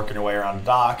mullet and working your way around the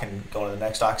dock and going to the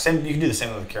next dock. Same, you can do the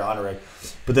same with a Carolina rig.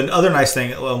 But then other nice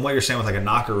thing, what you're saying with like a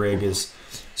knocker rig is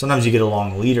sometimes you get a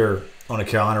long leader on a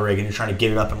Carolina rig and you're trying to get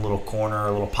it up in a little corner or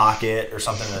a little pocket or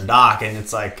something in the dock, and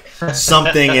it's like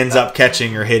something ends up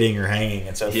catching or hitting or hanging.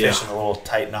 And so fishing a little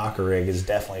tight knocker rig is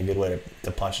definitely a good way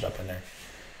to punch it up in there.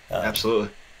 Absolutely.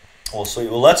 Well, sweet.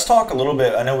 Well, let's talk a little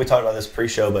bit. I know we talked about this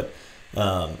pre-show, but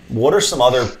what are some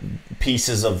other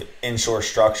pieces of inshore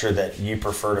structure that you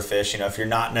prefer to fish? If you're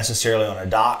not necessarily on a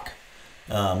dock,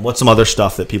 what's some other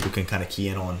stuff that people can kind of key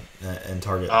in on and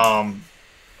target?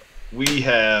 We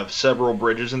have several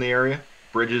bridges in the area.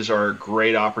 Bridges are a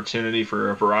great opportunity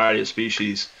for a variety of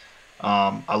species.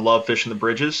 I love fishing the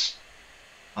bridges.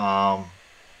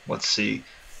 Let's see.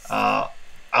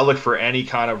 I look for any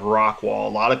kind of rock wall.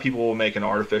 A lot of people will make an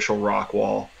artificial rock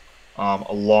wall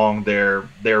along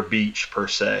their beach per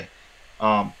se.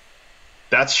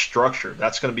 That's structure.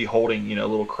 That's going to be holding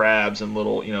little crabs and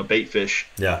little bait fish.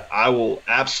 Yeah. I will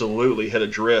absolutely hit a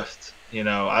drift.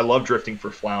 I love drifting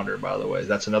for flounder, by the way.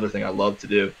 That's another thing I love to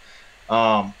do.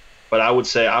 But I would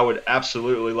say I would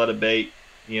absolutely let a bait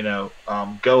go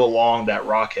along that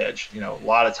rock edge. A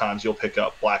lot of times you'll pick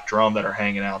up black drum that are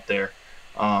hanging out there.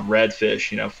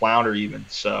 Redfish, flounder even.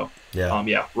 So,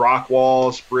 rock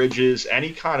walls, bridges,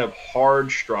 any kind of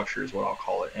hard structure is what I'll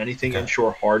call it. Anything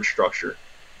inshore hard structure,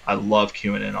 I love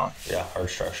queuing in on. Yeah, hard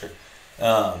structure.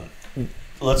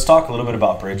 Let's talk a little bit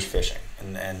about bridge fishing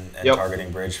and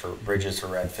targeting bridges for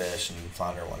redfish and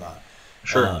flounder and whatnot.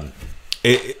 Sure.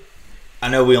 I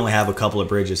know we only have a couple of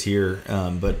bridges here,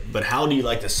 but how do you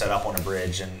like to set up on a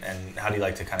bridge, and how do you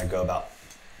like to kind of go about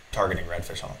targeting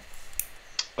redfish on them?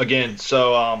 Again,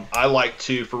 so I like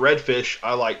to, for redfish,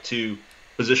 I like to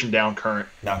position down current.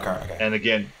 Down current, okay. And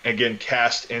again,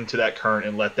 cast into that current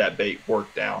and let that bait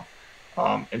work down,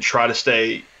 and try to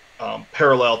stay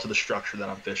parallel to the structure that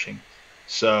I'm fishing.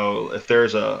 So if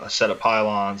there's a set of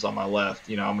pylons on my left,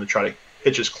 I'm going to try to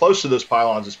pitch as close to those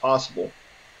pylons as possible,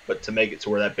 but to make it to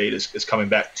where that bait is coming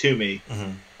back to me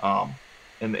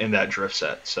in that drift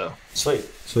set. So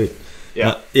sweet.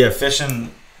 Yeah.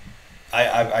 Fishing.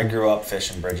 I grew up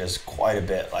fishing bridges quite a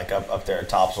bit, like up there at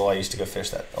Topsail. I used to go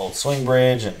fish that old swing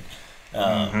bridge and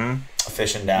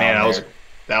fishing down there. Man,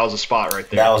 that was a spot right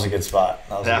there. That was a good spot.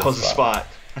 That was a spot.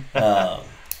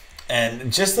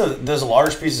 And just those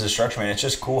large pieces of structure, man, it's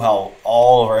just cool how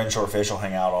all of our inshore fish will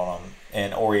hang out on them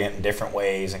and orient in different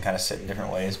ways and kind of sit in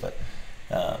different ways. But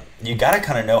you got to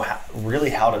kind of know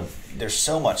how to. There's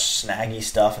so much snaggy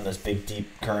stuff in those big,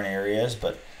 deep current areas,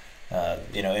 but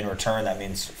In return, that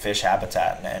means fish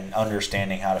habitat and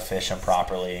understanding how to fish them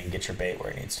properly and get your bait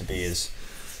where it needs to be is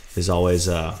always,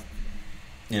 it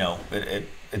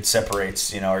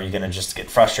separates, are you going to just get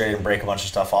frustrated and break a bunch of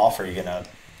stuff off, or are you going to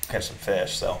catch some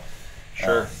fish? So,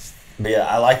 sure. But yeah,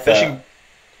 I like fishing.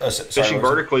 Fishing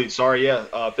vertically.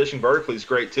 Fishing vertically is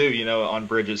great too, on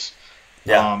bridges.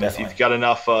 Yeah, definitely. If you got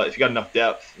enough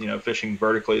depth, fishing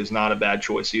vertically is not a bad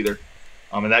choice either.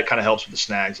 And that kind of helps with the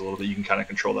snags a little bit. You can kind of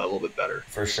control that a little bit better.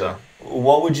 For sure. So,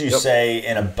 what would you say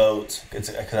in a boat?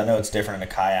 Because I know it's different in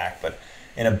a kayak, but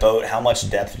in a boat, how much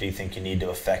depth do you think you need to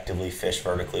effectively fish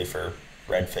vertically for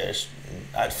redfish?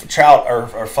 Trout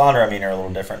or flounder, are a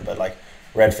little different, but like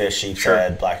redfish, sheep's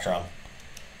head, black drum.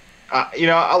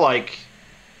 I like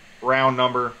round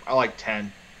number. I like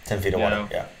 10. 10 feet of water,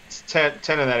 yeah. 10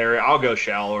 in that area. I'll go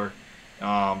shallower.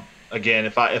 Again,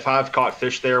 if I've caught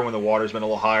fish there when the water's been a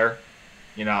little higher,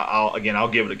 I'll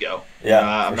give it a go.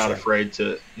 Yeah, I'm not afraid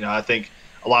to. I think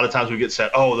a lot of times we get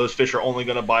set. Oh, those fish are only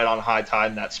going to bite on high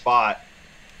tide in that spot.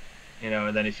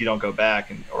 And then if you don't go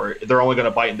back or they're only going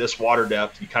to bite in this water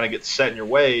depth, you kind of get set in your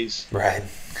ways. Right.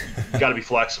 You got to be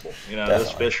flexible.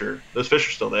 Those fish are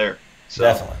still there. So,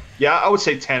 definitely. Yeah, I would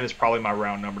say 10 is probably my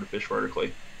round number to fish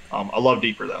vertically. I love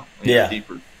deeper though.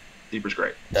 Deeper's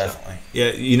great. Definitely. So.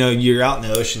 Yeah, you're out in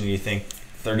the ocean and you think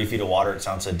 30 feet of water, it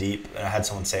sounds so deep. And I had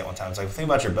someone say it one time. It's like, think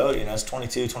about your boat. It's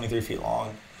 22, 23 feet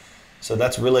long. So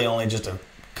that's really only just a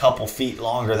couple feet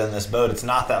longer than this boat. It's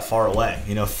not that far away.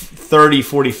 30,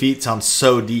 40 feet sounds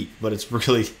so deep, but it's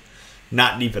really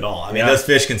not deep at all. Those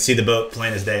fish can see the boat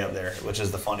plain as day up there, which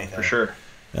is the funny thing. For sure.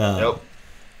 Yep.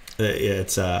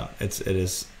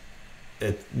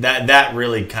 That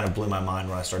really kind of blew my mind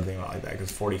when I started thinking about it like that,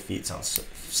 because 40 feet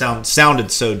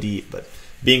sounded so deep, but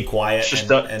being quiet. It's just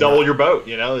double your boat,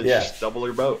 just double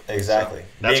your boat. Exactly. So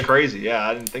that's crazy. Yeah,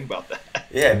 I didn't think about that.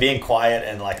 Yeah, being quiet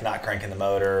and like not cranking the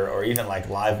motor, or even like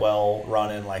live well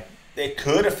running, like it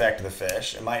could affect the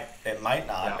fish. It might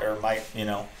not, or it might,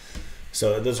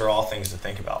 So those are all things to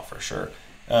think about for sure.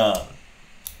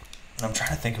 I'm trying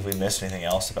to think if we missed anything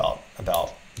else about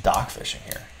dock fishing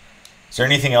here. Is there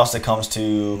anything else that comes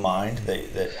to mind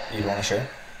that you'd want to share?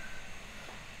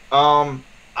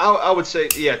 I would say,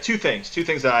 two things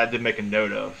that I did make a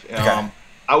note of. Okay.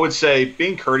 I would say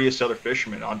being courteous to other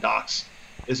fishermen on docks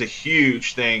is a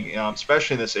huge thing,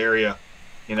 especially in this area.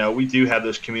 We do have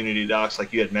those community docks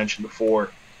like you had mentioned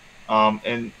before.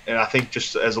 And I think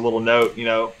just as a little note,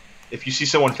 if you see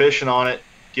someone fishing on it,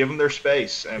 give them their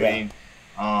space.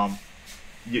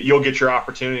 You'll get your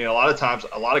opportunity. And a lot of times,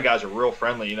 a lot of guys are real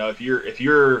friendly. If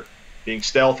you're being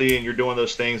stealthy and you're doing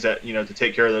those things that, to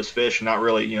take care of those fish and not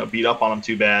really, beat up on them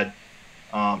too bad.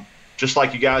 Just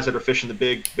like you guys that are fishing the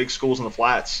big schools in the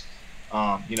flats,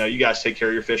 you guys take care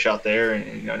of your fish out there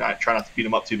and try not to beat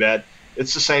them up too bad.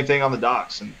 It's the same thing on the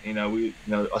docks. And,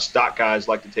 us dock guys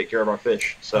like to take care of our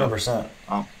fish. So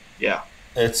 100%. Yeah.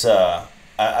 It's,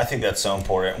 I think that's so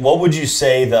important. What would you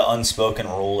say the unspoken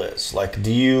rule is? Like,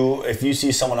 if you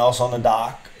see someone else on the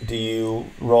dock, do you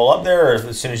roll up there, or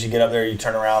as soon as you get up there, you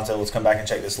turn around and say, let's come back and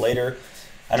check this later?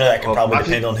 I know that can probably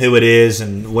depend on who it is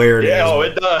and where it is. Yeah,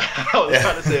 it does. I was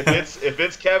trying to say, if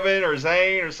it's Kevin or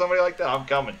Zane or somebody like that, I'm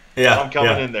coming. Yeah, I'm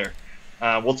coming in there.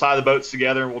 We'll tie the boats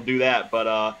together and we'll do that.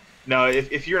 But no,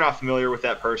 if you're not familiar with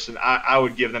that person, I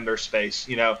would give them their space.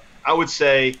 I would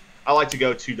say I like to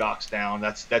go 2 docks down.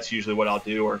 That's usually what I'll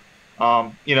do. Or,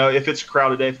 if it's a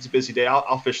crowded day, if it's a busy day,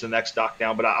 I'll fish the next dock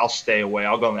down, but I'll stay away.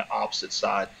 I'll go on the opposite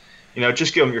side.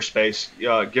 Just give them your space.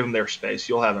 Give them their space.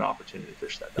 You'll have an opportunity to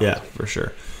fish that dock. Yeah, for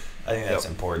sure. I think that's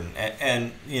important.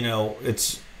 And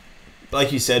it's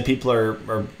like you said, people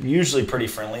are usually pretty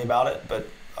friendly about it, but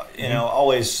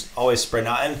always spreading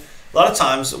out. And a lot of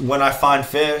times when I find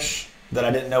fish that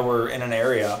I didn't know were in an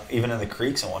area, even in the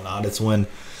creeks and whatnot, it's when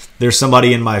there's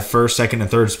somebody in my first, second, and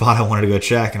third spot I wanted to go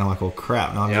check, and I'm like, well,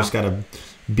 crap, now I'm just got to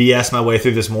BS my way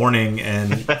through this morning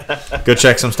and go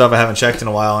check some stuff I haven't checked in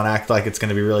a while and act like it's going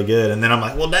to be really good. And then I'm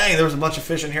like, well, dang, there was a bunch of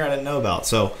fish in here I didn't know about.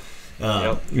 So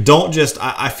don't just –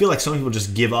 I feel like some people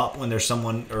just give up when there's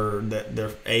someone or that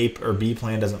their A or B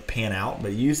plan doesn't pan out,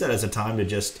 but use that as a time to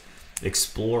just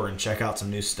explore and check out some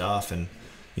new stuff, and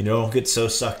don't get so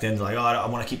sucked into like, oh, I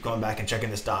want to keep going back and checking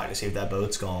this dock to see if that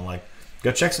boat's going. Like,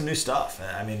 go check some new stuff.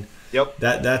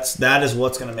 That is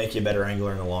what's going to make you a better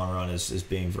angler in the long run is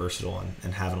being versatile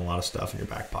and having a lot of stuff in your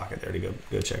back pocket there to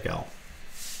go check out.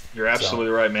 You're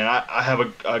absolutely right, man. I have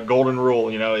a golden rule.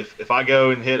 If I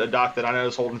go and hit a dock that I know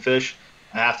is holding fish,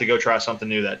 I have to go try something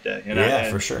new that day. Yeah,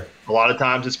 for sure. A lot of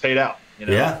times it's paid out.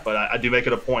 Yeah. But I do make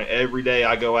it a point every day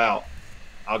I go out,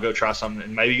 I'll go try something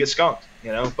and maybe get skunked.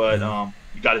 But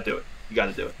you got to do it. You got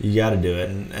to do it. You got to do it,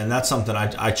 and that's something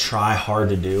I try hard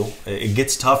to do. It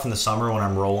gets tough in the summer when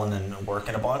I'm rolling and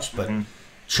working a bunch, but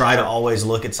try to always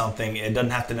look at something. It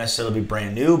doesn't have to necessarily be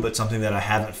brand new, but something that I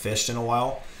haven't fished in a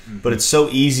while. But it's so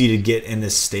easy to get in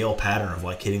this stale pattern of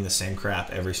like hitting the same crap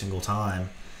every single time.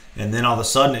 And then all of a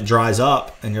sudden it dries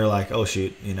up and you're like, oh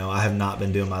shoot, I have not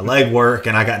been doing my leg work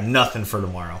and I got nothing for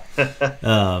tomorrow.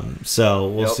 So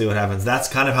we'll see what happens. That's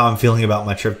kind of how I'm feeling about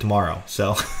my trip tomorrow.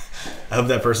 So I hope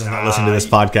that person's not listening to this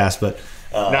podcast, but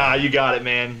nah, you got it,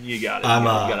 man. You got it. You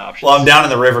got options. Well, I'm down in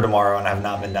the river tomorrow and I've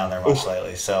not been down there much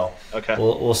lately. So okay.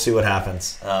 We'll see what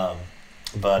happens.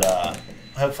 But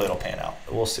hopefully it'll pan out.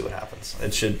 We'll see what happens.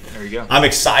 It should. There you go. I'm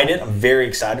excited. I'm very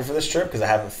excited for this trip because I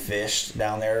haven't fished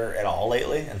down there at all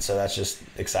lately, and so that's just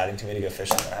exciting to me to go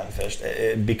fishing. I haven't fished.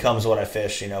 It becomes what I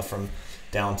fish. From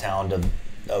downtown to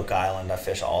Oak Island, I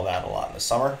fish all that a lot in the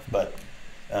summer. But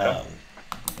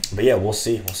yeah, we'll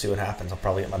see. We'll see what happens. I'll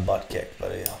probably get my butt kicked,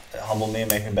 but humble me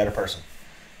and make me a better person.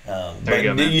 There you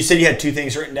go, man. You said you had 2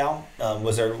 things written down.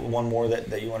 Was there one more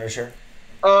that you wanted to share?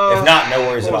 If not, no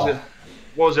worries at all.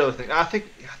 What was the other thing? I think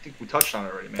we touched on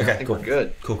it already, man. Okay, I think cool. we're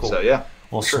good. Cool. So yeah.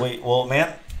 Well, sure. Sweet. Well,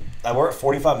 man, we're at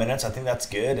 45 minutes. I think that's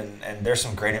good, and there's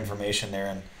some great information there.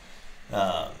 And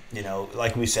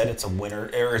like we said, it's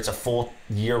a full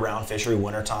year-round fishery,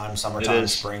 wintertime, summertime,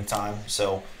 springtime.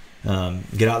 So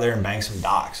get out there and bang some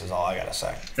docks is all I gotta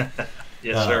say.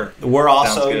 Yes, sir. We're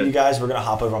also, you guys, we're gonna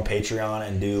hop over on Patreon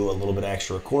and do a little bit of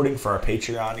extra recording for our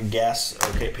Patreon guests,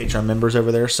 or Patreon members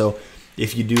over there. So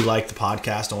if you do like the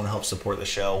podcast and want to help support the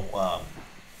show,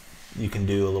 you can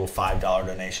do a little $5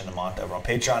 donation a month over on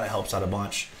Patreon. It helps out a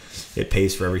bunch. It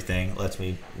pays for everything. It lets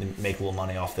me make a little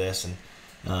money off this, and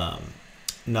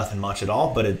nothing much at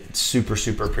all, but it's super,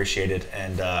 super appreciated.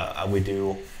 And I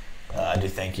do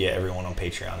thank you, everyone on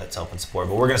Patreon that's helping support.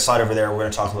 But we're going to slide over there. We're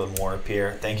going to talk a little bit more.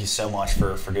 Pierre, thank you so much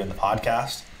for doing the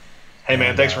podcast. Hey,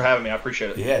 man, thanks for having me. I appreciate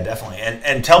it. Yeah, definitely.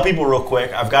 And tell people real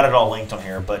quick, I've got it all linked on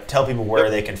here, but tell people where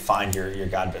they can find your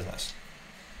guide business.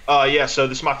 Yeah, so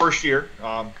this is my first year.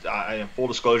 I am full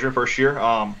disclosure, first year.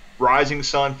 Rising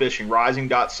Sun Fishing,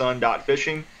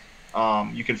 rising.sun.fishing.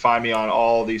 You can find me on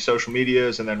all the social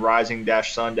medias, and then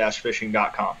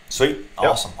rising-sun-fishing.com. Sweet.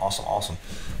 Awesome.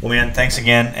 Well, man, thanks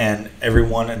again. And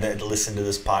everyone that listened to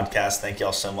this podcast, thank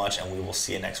y'all so much, and we will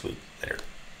see you next week. Later.